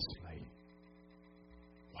simultaneously.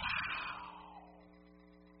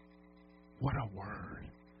 What a word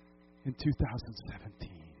in 2017.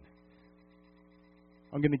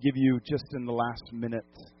 I'm going to give you, just in the last minute,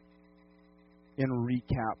 in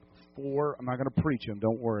recap, I'm not going to preach them,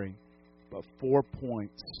 don't worry, but 4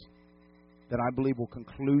 points that I believe will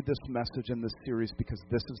conclude this message in this series, because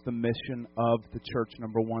this is the mission of the church.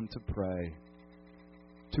 Number one, to pray.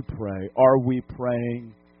 To pray. Are we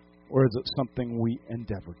praying, or is it something we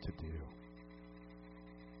endeavor to do?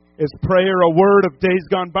 Is prayer a word of days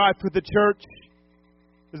gone by for the church?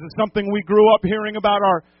 Is it something we grew up hearing about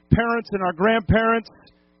our parents and our grandparents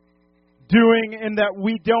doing and that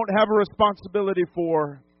we don't have a responsibility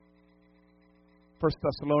for? 1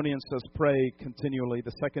 Thessalonians says pray continually.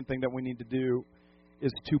 The second thing that we need to do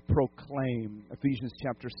is to proclaim. Ephesians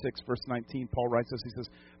chapter 6, verse 19, Paul writes this. He says,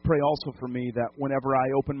 pray also for me that whenever I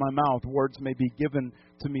open my mouth, words may be given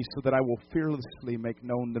to me so that I will fearlessly make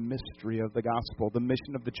known the mystery of the gospel. The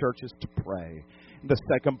mission of the church is to pray. The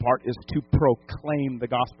second part is to proclaim the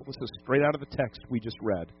gospel. This is straight out of the text we just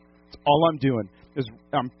read. It's all I'm doing is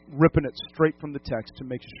I'm ripping it straight from the text to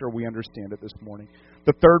make sure we understand it this morning.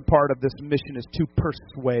 The third part of this mission is to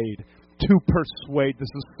persuade. To persuade. This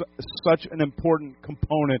is such an important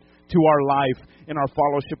component to our life in our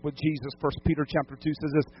fellowship with Jesus. 1 Peter chapter 2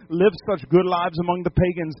 says this, live such good lives among the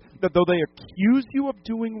pagans that though they accuse you of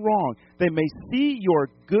doing wrong, they may see your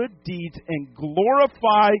good deeds and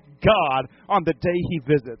glorify God on the day He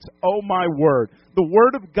visits. Oh my word. The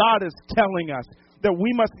Word of God is telling us that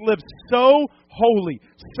we must live so holy,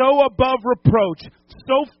 so above reproach,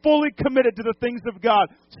 so fully committed to the things of God,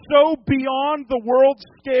 so beyond the world's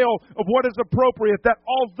scale of what is appropriate, that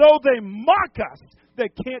although they mock us, they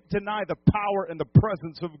can't deny the power and the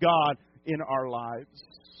presence of God in our lives.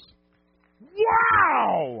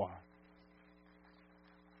 Wow!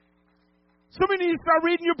 Somebody needs to start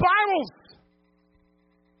reading your Bibles.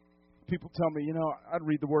 People tell me, I'd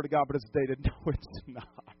read the Word of God, but it's dated. No, it's not.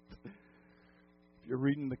 You're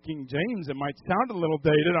reading the King James, it might sound a little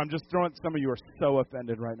dated. I'm just throwing, some of you are so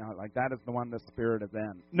offended right now. Like, that is the one the Spirit is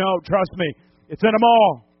in. No, trust me, it's in them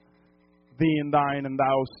all. Thee and thine and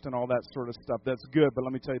thou'st and all that sort of stuff. That's good, but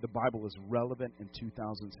let me tell you, the Bible is relevant in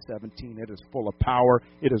 2017. It is full of power.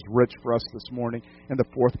 It is rich for us this morning. And the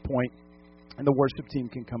fourth point, and the worship team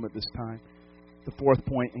can come at this time. The fourth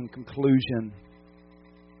point, in conclusion,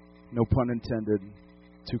 no pun intended,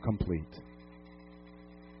 to complete.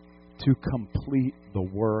 To complete the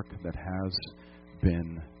work that has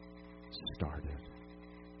been started.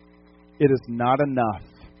 It is not enough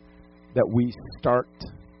that we start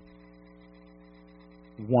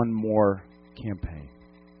one more campaign.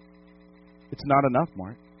 It's not enough,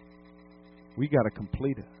 Mark. We got to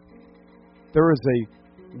complete it. There is a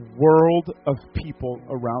world of people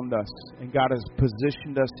around us, and God has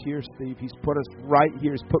positioned us here, Steve. He's put us right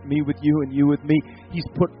here. He's put me with you and you with me. He's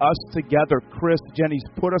put us together. Chris, Jen, He's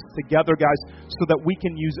put us together, guys, so that we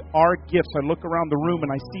can use our gifts. I look around the room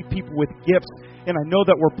and I see people with gifts, and I know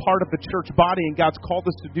that we're part of the church body and God's called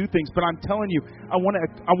us to do things, but I'm telling you, I want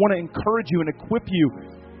to encourage you and equip you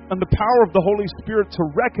and the power of the Holy Spirit to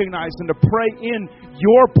recognize and to pray in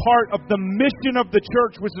your part of the mission of the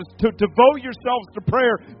church, which is to devote yourselves to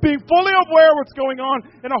prayer, being fully aware of what's going on,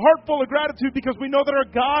 and a heart full of gratitude because we know that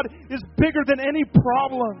our God is bigger than any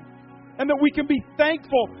problem. And that we can be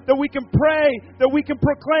thankful, that we can pray, that we can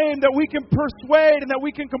proclaim, that we can persuade, and that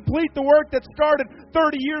we can complete the work that started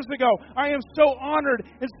 30 years ago. I am so honored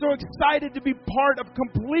and so excited to be part of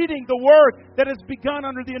completing the work that has begun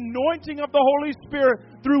under the anointing of the Holy Spirit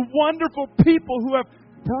through wonderful people who have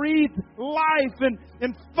breathed life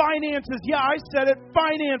and finances. Yeah, I said it,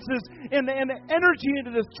 finances and energy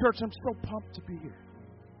into this church. I'm so pumped to be here.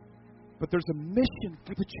 But there's a mission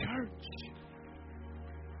for the church.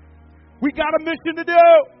 We got a mission to do.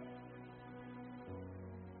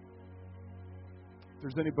 If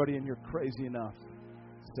there's anybody in here crazy enough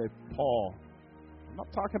to say, Paul, I'm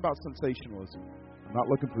not talking about sensationalism. I'm not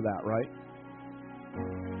looking for that, right?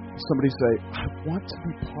 Somebody say, I want to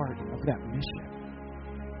be part of that mission.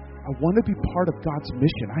 I want to be part of God's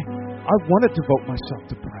mission. I want to devote myself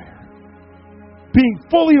to prayer. Being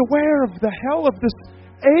fully aware of the hell of this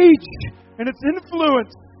age and its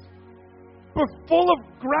influence, but full of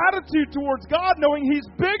gratitude towards God, knowing He's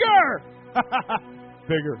bigger.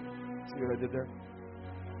 Bigger. See what I did there?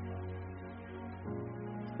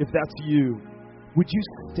 If that's you, would you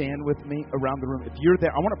stand with me around the room? If you're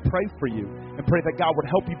there, I want to pray for you and pray that God would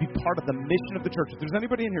help you be part of the mission of the church. If there's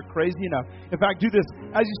anybody in here crazy enough, in fact, do this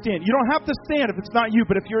as you stand. You don't have to stand if it's not you,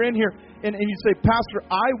 but if you're in here and you say, Pastor,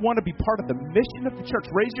 I want to be part of the mission of the church,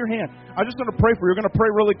 raise your hand. I just want to pray for you. We're going to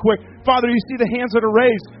pray really quick. Father, you see the hands that are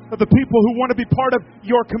raised of the people who want to be part of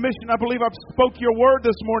your commission. I believe I've spoke your word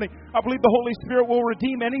this morning. I believe the Holy Spirit will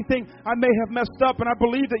redeem anything I may have messed up, and I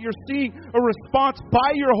believe that you're seeing a response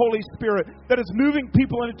by your Holy Spirit that is moving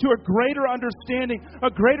people into a greater understanding, a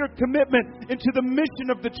greater commitment into the mission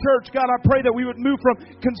of the church. God, I pray that we would move from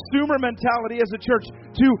consumer mentality as a church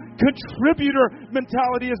to contributor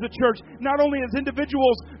mentality as a church, not only as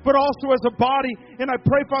individuals, but also as a body. And I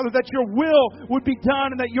pray, Father, that your will would be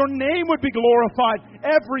done and that your name would be glorified.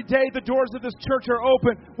 Every day the doors of this church are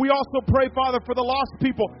open. We also pray, Father, for the lost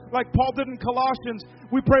people, like Paul did in Colossians.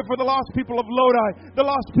 We pray for the lost people of Lodi, the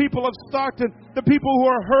lost people of Stockton, the people who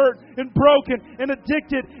are hurt and broken and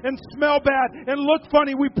addicted and smell bad and look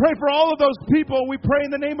funny. We pray for all of those people. We pray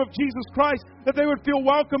in the name of Jesus Christ that they would feel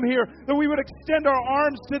welcome here, that we would extend our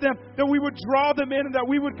arms to them, that we would draw them in, and that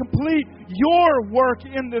we would complete your work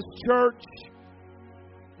in this church.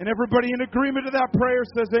 And everybody in agreement to that prayer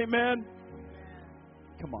says amen.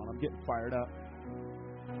 Come on, I'm getting fired up.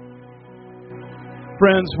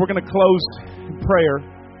 Friends, we're going to close in prayer.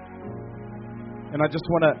 And I just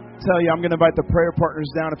want to tell you, I'm going to invite the prayer partners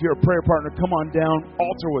down. If you're a prayer partner, come on down.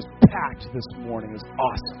 Altar was packed this morning. It was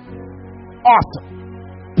awesome. Awesome.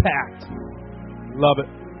 Packed. Love it.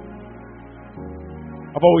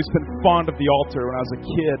 I've always been fond of the altar when I was a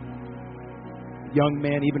kid, young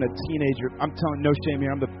man, even a teenager. I'm telling you, no shame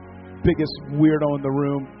here. I'm the biggest weirdo in the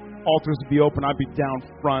room. Altars would be open. I'd be down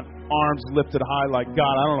front, arms lifted high like,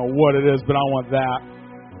 God, I don't know what it is, but I want that.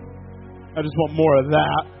 I just want more of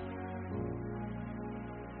that.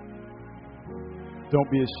 Don't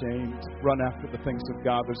be ashamed. Run after the things of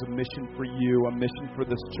God. There's a mission for you, a mission for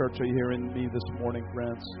this church. Are you hearing me this morning,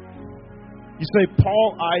 friends? You say,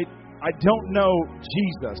 Paul, I don't know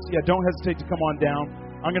Jesus. Yeah, don't hesitate to come on down.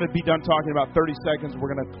 I'm going to be done talking about 30 seconds.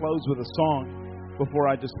 We're going to close with a song before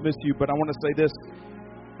I dismiss you. But I want to say this.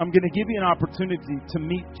 I'm going to give you an opportunity to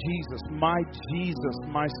meet Jesus, my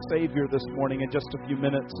Savior this morning in just a few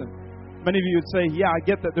minutes. And many of you would say, yeah, I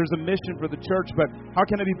get that there's a mission for the church, but how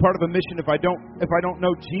can I be part of a mission if I don't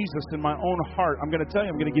know Jesus in my own heart? I'm going to tell you,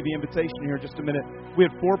 I'm going to give you an invitation here in just a minute. We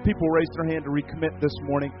had 4 people raise their hand to recommit this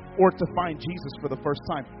morning or to find Jesus for the first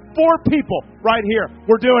time. 4 people right here.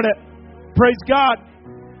 We're doing it. Praise God.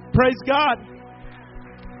 Praise God.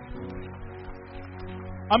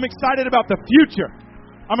 I'm excited about the future.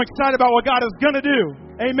 I'm excited about what God is going to do.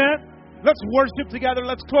 Amen. Let's worship together.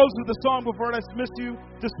 Let's close with a song before I dismiss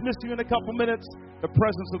you in a couple minutes. The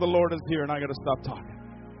presence of the Lord is here, and I got to stop talking.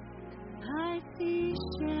 I see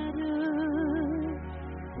shadows.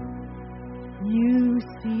 You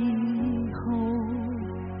see hope.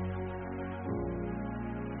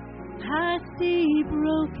 I see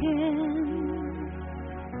broken,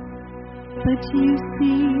 but you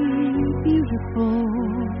see beautiful.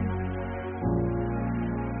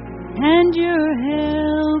 And you're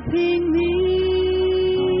helping me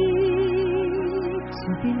to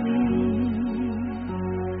believe.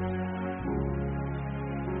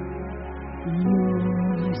 You're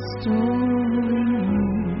restoring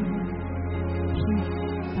me piece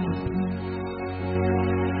by piece.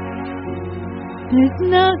 There's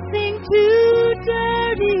nothing too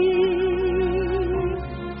dirty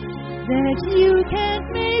that you can't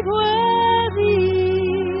make worthy.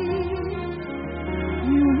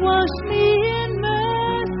 Wash me in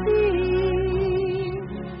mercy.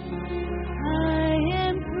 I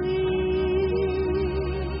am clean.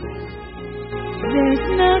 There's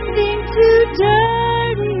nothing too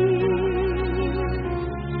dirty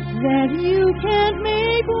that you can't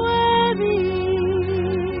make worthy.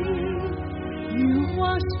 You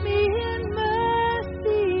wash me in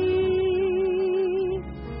mercy.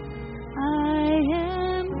 I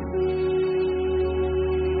am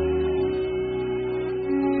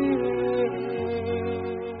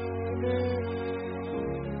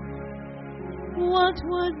what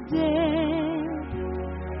was dead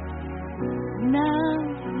now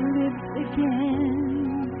lives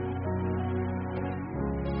again.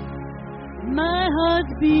 My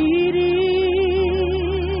heart's beating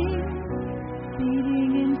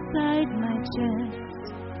inside my chest.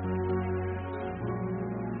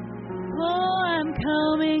 Oh, I'm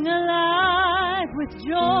coming alive with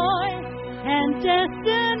joy and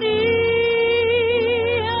destiny.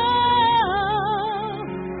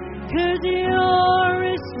 'Cause you're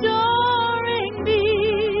restoring me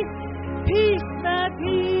piece by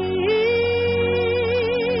piece.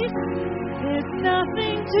 There's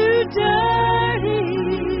nothing too dirty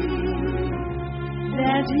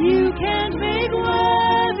that you can't make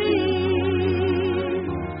worthy.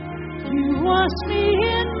 You wash me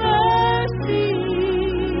in mercy.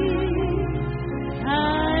 I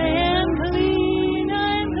am clean.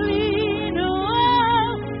 I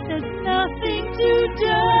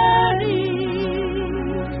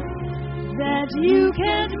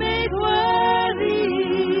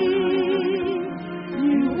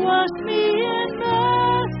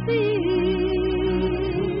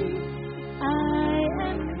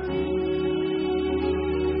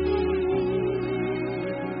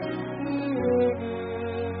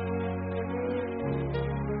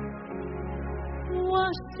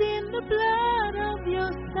washed in the blood of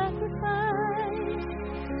your sacrifice.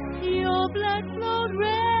 Your blood flowed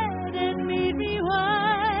red and made me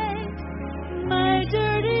white. My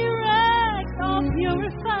dirty rags all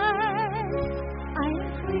purified. I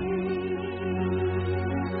am clean.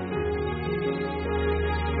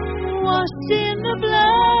 Washed in the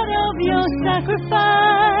blood of your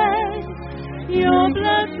sacrifice. Your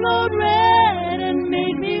blood flowed red and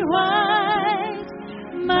made me white.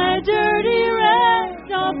 My dirty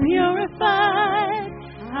rags all purified.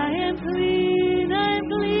 I am clean, I'm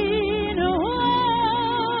clean, oh.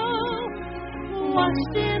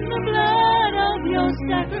 Washed in the blood of your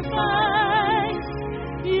sacrifice.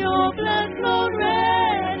 Your blood flowed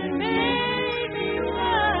red and made me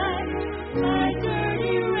white. My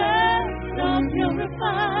dirty rags all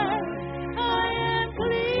purified. I am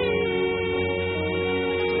clean.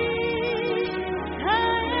 I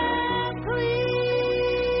am clean.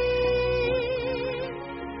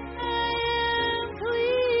 I am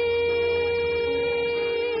clean.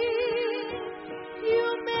 You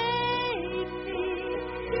made me,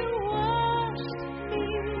 you washed me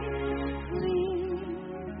clean.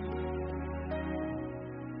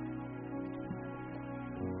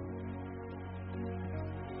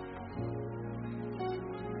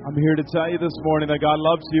 I'm here to tell you this morning that God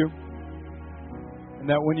loves you, and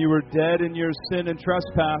that when you were dead in your sin and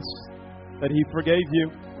trespass, that He forgave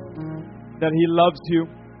you, that He loves you.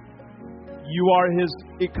 You are His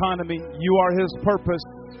economy. You are His purpose.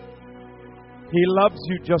 He loves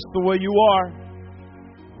you just the way you are.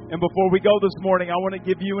 And before we go this morning, I want to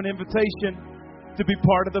give you an invitation to be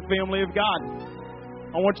part of the family of God.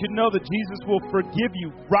 I want you to know that Jesus will forgive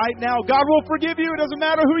you right now. God will forgive you. It doesn't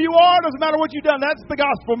matter who you are. It doesn't matter what you've done. That's the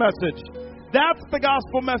gospel message. That's the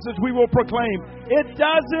gospel message we will proclaim. It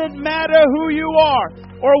doesn't matter who you are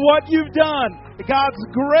or what you've done. God's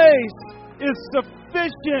grace is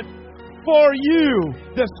sufficient for you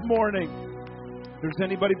this morning. If there's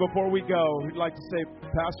anybody before we go who'd like to say,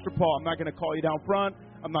 Pastor Paul, I'm not going to call you down front.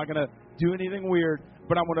 I'm not going to do anything weird.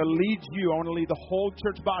 But I want to lead you. I want to lead the whole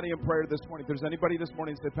church body in prayer this morning. If there's anybody this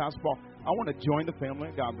morning who said, Pastor Paul, I want to join the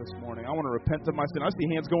family of God this morning. I want to repent of my sin. I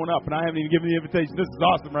see hands going up, and I haven't even given the invitation. This is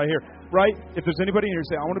awesome right here, right? If there's anybody in here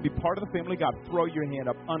who say, I want to be part of the family of God, throw your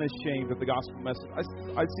hand up, unashamed of the gospel message.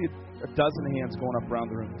 I see a dozen hands going up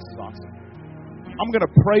around the room. This is awesome. I'm going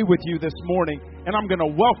to pray with you this morning, and I'm going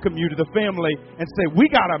to welcome you to the family and say,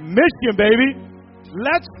 we got a mission, baby.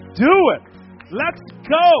 Let's do it. Let's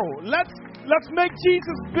go. Let's make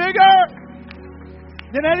Jesus bigger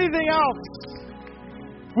than anything else.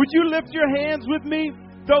 Would you lift your hands with me?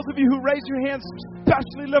 Those of you who raise your hands,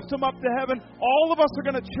 especially lift them up to heaven. All of us are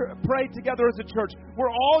going to pray together as a church. We're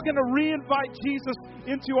all going to re-invite Jesus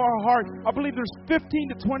into our heart. I believe there's 15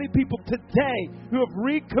 to 20 people today who have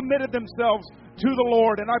recommitted themselves to the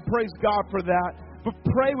Lord, and I praise God for that. But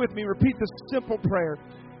pray with me. Repeat this simple prayer.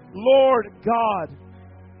 Lord God,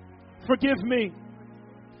 forgive me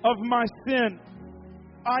of my sin.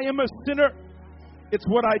 I am a sinner. It's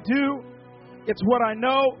what I do. It's what I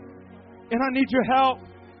know. And I need your help.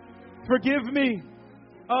 Forgive me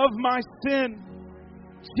of my sin.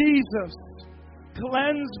 Jesus,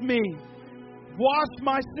 cleanse me. Wash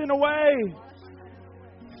my sin away.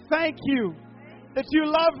 Thank you that you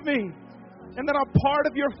love me and that I'm part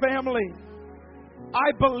of your family.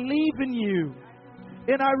 I believe in you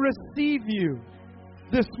and I receive you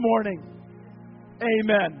this morning.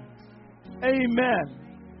 Amen. Amen.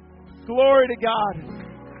 Glory to God.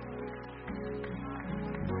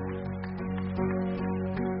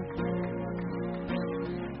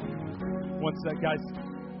 One sec, guys.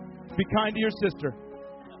 Be kind to your sister.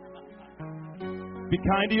 Be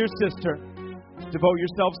kind to your sister. Devote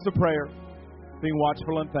yourselves to prayer. Being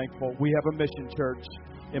watchful and thankful. We have a mission, church.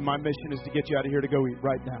 And my mission is to get you out of here to go eat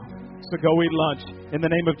right now. So go eat lunch in the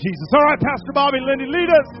name of Jesus. All right, Pastor Bobby, Lindy, lead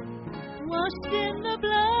us. Washed in the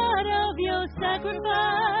blood of your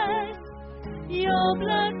sacrifice. Your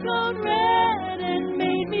blood flowed red.